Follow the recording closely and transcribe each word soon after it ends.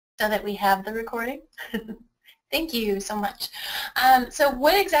so that we have the recording. Thank you so much. So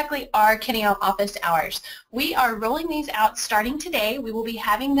what exactly are Kineo office hours? We are rolling these out starting today. We will be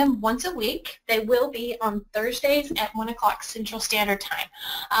having them once a week. They will be on Thursdays at 1 o'clock Central Standard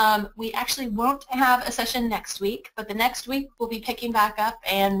Time. We actually won't have a session next week, but the next week we'll be picking back up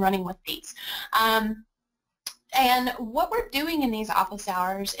and running with these. And what we're doing in these office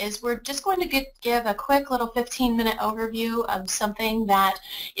hours is we're just going to give a quick little 15-minute overview of something that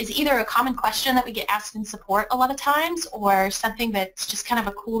is either a common question that we get asked in support a lot of times, or something that's just kind of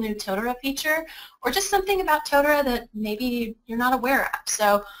a cool new Totara feature, or just something about Totara that maybe you're not aware of.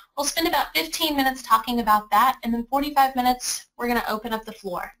 So we'll spend about 15 minutes talking about that, and then 45 minutes we're going to open up the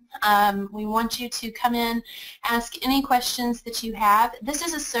floor. We want you to come in, ask any questions that you have. This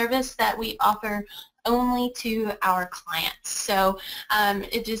is a service that we offer only to our clients. So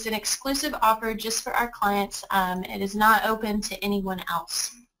it is an exclusive offer just for our clients. It is not open to anyone else.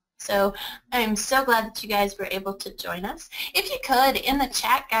 So I'm so glad that you guys were able to join us. If you could, in the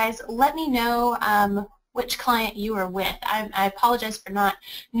chat, guys, let me know which client you are with. I apologize for not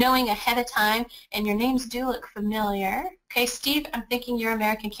knowing ahead of time, and your names do look familiar. Okay, Steve, I'm thinking you're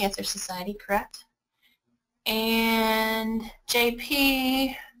American Cancer Society, correct? And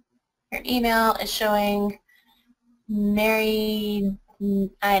JP, your email is showing Mary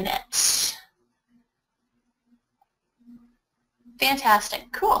Inett.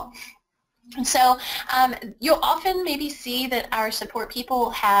 Fantastic, cool. So you'll often maybe see that our support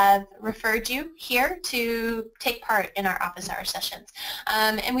people have referred you here to take part in our office hour sessions.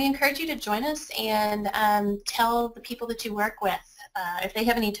 And we encourage you to join us and tell the people that you work with if they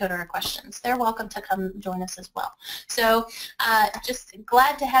have any Totara questions. They're welcome to come join us as well. So just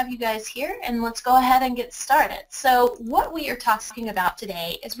glad to have you guys here, and let's go ahead and get started. So what we are talking about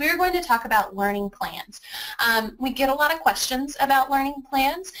today is we're going to talk about learning plans. We get a lot of questions about learning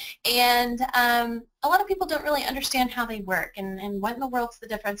plans, and a lot of people don't really understand how they work, and what in the world's the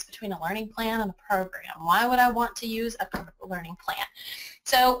difference between a learning plan and a program? Why would I want to use a learning plan?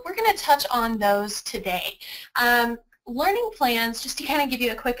 So we're going to touch on those today. Learning plans, just to kind of give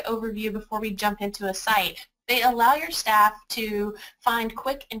you a quick overview before we jump into a site, they allow your staff to find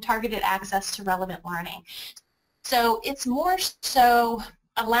quick and targeted access to relevant learning. So it's more so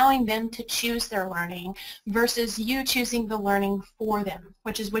allowing them to choose their learning versus you choosing the learning for them,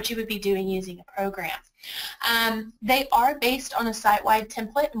 which is what you would be doing using a program. They are based on a site-wide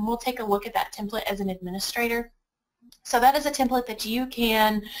template, and we'll take a look at that template as an administrator. So that is a template that you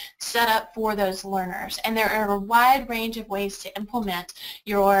can set up for those learners, and there are a wide range of ways to implement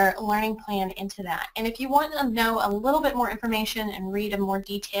your learning plan into that. And if you want to know a little bit more information and read a more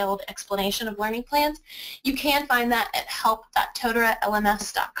detailed explanation of learning plans, you can find that at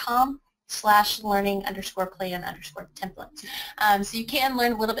help.totaralms.com/learning_plan_templates. So you can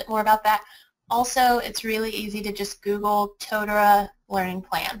learn a little bit more about that. Also, it's really easy to just Google Totara Learning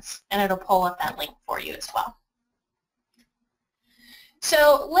Plans, and it'll pull up that link for you as well.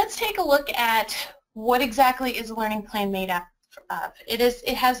 So let's take a look at what exactly is a learning plan made up of.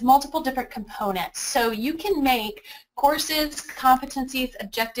 It has multiple different components. So you can make courses, competencies,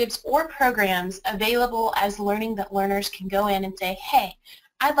 objectives, or programs available as learning that learners can go in and say, hey,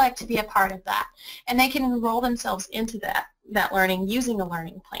 I'd like to be a part of that. And they can enroll themselves into that learning using a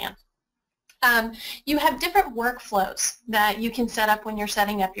learning plan. You have different workflows that you can set up when you're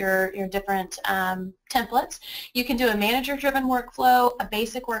setting up your different templates. You can do a manager-driven workflow, a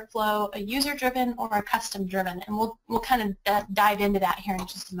basic workflow, a user-driven, or a custom-driven, and we'll kind of dive into that here in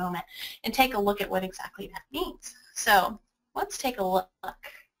just a moment and take a look at what exactly that means. So let's take a look. I'm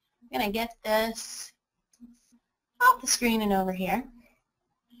going to get this off the screen and over here.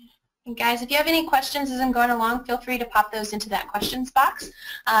 And guys, if you have any questions as I'm going along, feel free to pop those into that questions box.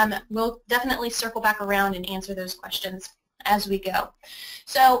 We'll definitely circle back around and answer those questions as we go.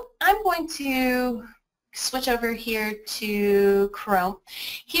 So I'm going to switch over here to Chrome.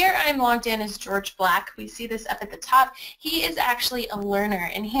 Here I'm logged in as George Black. We see this up at the top. He is actually a learner,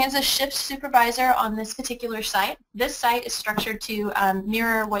 and he is a shift supervisor on this particular site. This site is structured to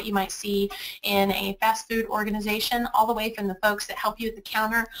mirror what you might see in a fast food organization, all the way from the folks that help you at the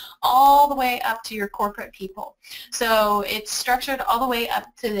counter all the way up to your corporate people. So it's structured all the way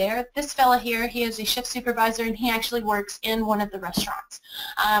up to there. This fella here, he is a shift supervisor, and he actually works in one of the restaurants.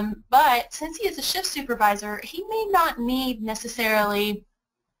 But since he is a shift supervisor, he may not need necessarily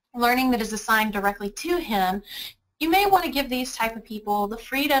learning that is assigned directly to him. You may want to give these type of people the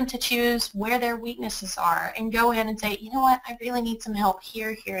freedom to choose where their weaknesses are and go in and say, you know what, I really need some help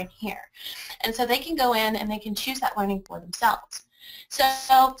here, here, and here. And so they can go in and they can choose that learning for themselves.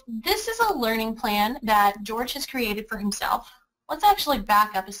 So this is a learning plan that George has created for himself. let's actually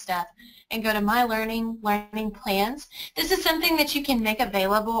back up a step and go to My Learning Plans. This is something that you can make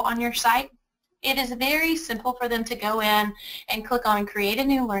available on your site. It is very simple for them to go in and click on Create a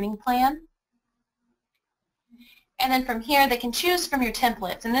New Learning Plan. And then from here, they can choose from your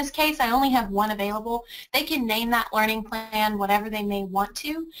templates. In this case, I only have one available. They can name that learning plan whatever they may want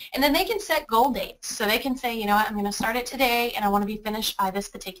to, and then they can set goal dates. So they can say, you know what, I'm going to start it today, and I want to be finished by this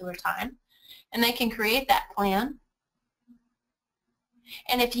particular time. And they can create that plan.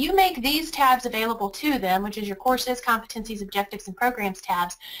 And if you make these tabs available to them, which is your courses, competencies, objectives, and programs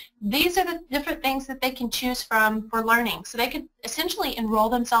tabs, these are the different things that they can choose from for learning. So they could essentially enroll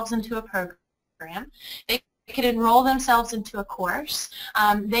themselves into a program. They could enroll themselves into a course.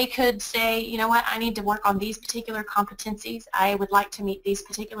 They could say, you know what, I need to work on these particular competencies. I would like to meet these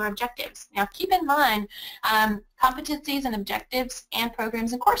particular objectives. Now keep in mind, competencies and objectives and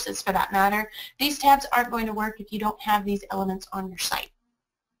programs and courses for that matter, these tabs aren't going to work if you don't have these elements on your site.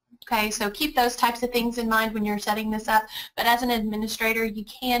 Okay, so keep those types of things in mind when you're setting this up, but as an administrator, you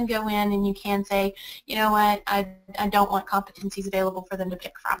can go in and you can say, you know what, I don't want competencies available for them to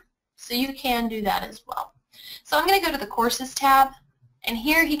pick from. So you can do that as well. So I'm going to go to the Courses tab, and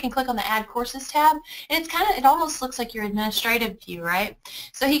here he can click on the Add Courses tab, and it almost looks like your administrative view, right?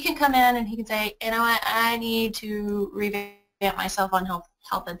 So he can come in and he can say, you know what, I need to revamp myself on health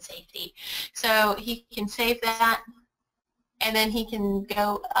and safety. So he can save that, and then he can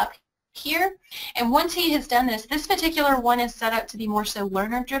go up here, and once he has done this, this particular one is set up to be more so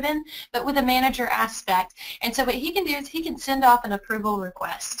learner-driven, but with a manager aspect. And so what he can do is he can send off an approval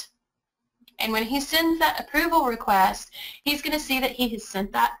request. And when he sends that approval request, he's going to see that he has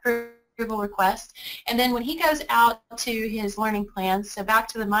sent that approval request. And then when he goes out to his learning plans, so back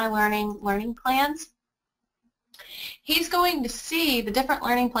to the My Learning Plans, he's going to see the different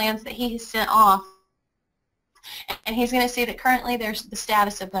learning plans that he has sent off. And he's going to see that currently there's the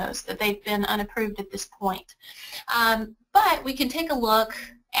status of those, that they've been unapproved at this point. But we can take a look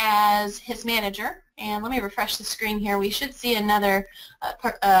as his manager, and let me refresh the screen here. We should see another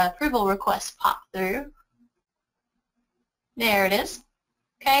approval request pop through. There it is.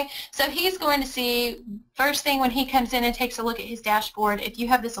 Okay, so he's going to see, first thing when he comes in and takes a look at his dashboard, if you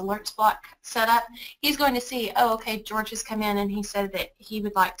have this alerts block set up, he's going to see, oh, okay, George has come in and he said that he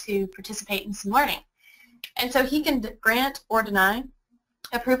would like to participate in some learning. And so he can grant or deny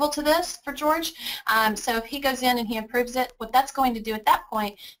approval to this for George. So if he goes in and he approves it, what that's going to do at that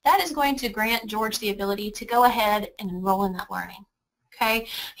point, that is going to grant George the ability to go ahead and enroll in that learning. Okay,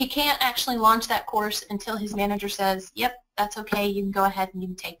 he can't actually launch that course until his manager says, yep, that's okay, you can go ahead and you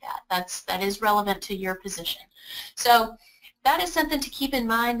can take that. That is relevant to your position. So that is something to keep in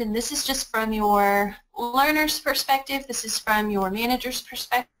mind, and this is just from your learner's perspective. This is from your manager's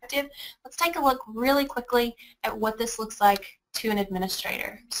perspective. Let's take a look really quickly at what this looks like to an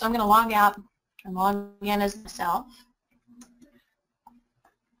administrator. So I'm going to log out and log in as myself.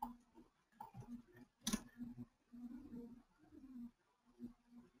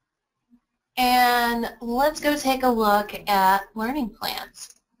 And let's go take a look at learning plans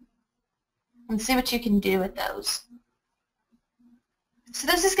and see what you can do with those. So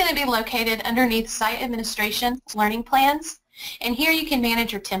this is going to be located underneath Site Administration, Learning Plans, and here you can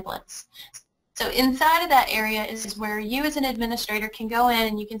manage your templates. So inside of that area is where you as an administrator can go in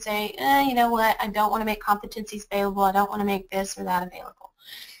and you can say, you know what, I don't want to make competencies available, I don't want to make this or that available.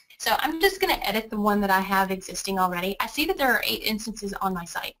 So I'm just going to edit the one that I have existing already. I see that there are 8 instances on my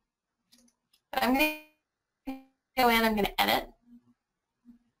site. But I'm going to go in, I'm going to edit.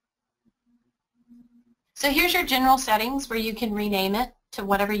 So here's your general settings where you can rename it to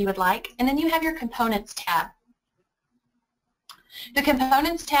whatever you would like, and then you have your Components tab. The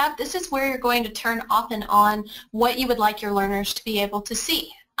Components tab, this is where you're going to turn off and on what you would like your learners to be able to see.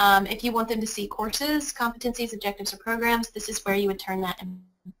 If you want them to see courses, competencies, objectives, or programs, this is where you would turn that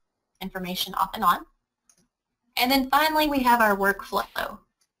information off and on. And then finally, we have our workflow.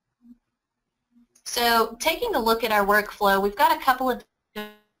 So taking a look at our workflow, we've got a couple of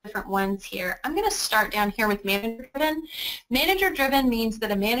different ones here. I'm going to start down here with manager-driven. Manager-driven means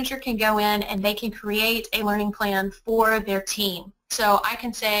that a manager can go in and they can create a learning plan for their team. So I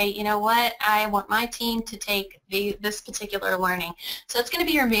can say, you know what, I want my team to take this particular learning. So it's going to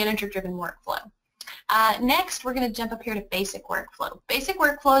be your manager-driven workflow. Next, we're going to jump up here to basic workflow. Basic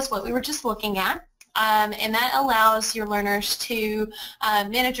workflow is what we were just looking at. And that allows your learners to,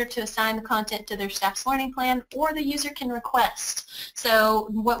 manager to assign the content to their staff's learning plan, or the user can request. So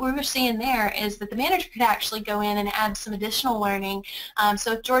what we were seeing there is that the manager could actually go in and add some additional learning.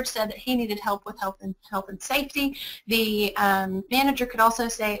 So if George said that he needed help with health and safety, the manager could also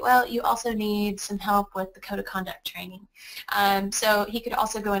say, well, you also need some help with the code of conduct training. So he could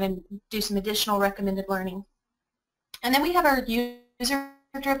also go in and do some additional recommended learning. And then we have our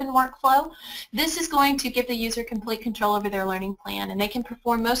user-driven workflow. This is going to give the user complete control over their learning plan, and they can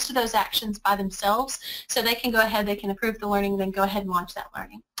perform most of those actions by themselves. So they can go ahead, they can approve the learning, then go ahead and launch that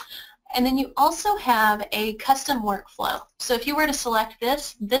learning. And then you also have a custom workflow. So if you were to select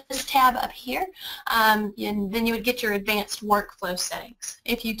this tab up here, and then you would get your advanced workflow settings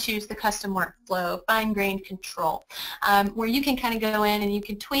if you choose the custom workflow, fine-grained control, where you can kind of go in and you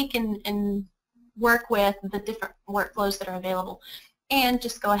can tweak and work with the different workflows that are available, and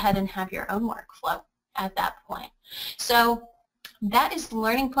just go ahead and have your own workflow at that point. So that is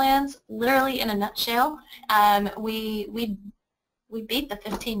learning plans literally in a nutshell. We beat the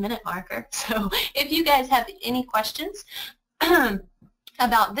 15-minute marker, so if you guys have any questions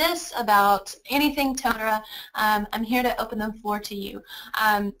about this, about anything Totara, I'm here to open the floor to you.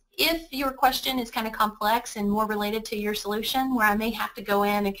 If your question is kind of complex and more related to your solution, where I may have to go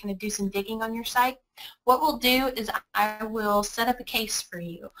in and kind of do some digging on your site, what we'll do is I will set up a case for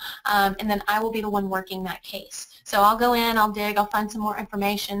you, and then I will be the one working that case. So I'll go in, I'll dig, I'll find some more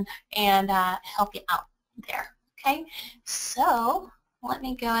information, and help you out there. Okay, so let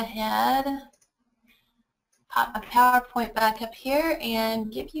me go ahead, pop my PowerPoint back up here,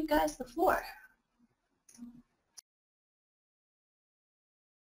 and give you guys the floor.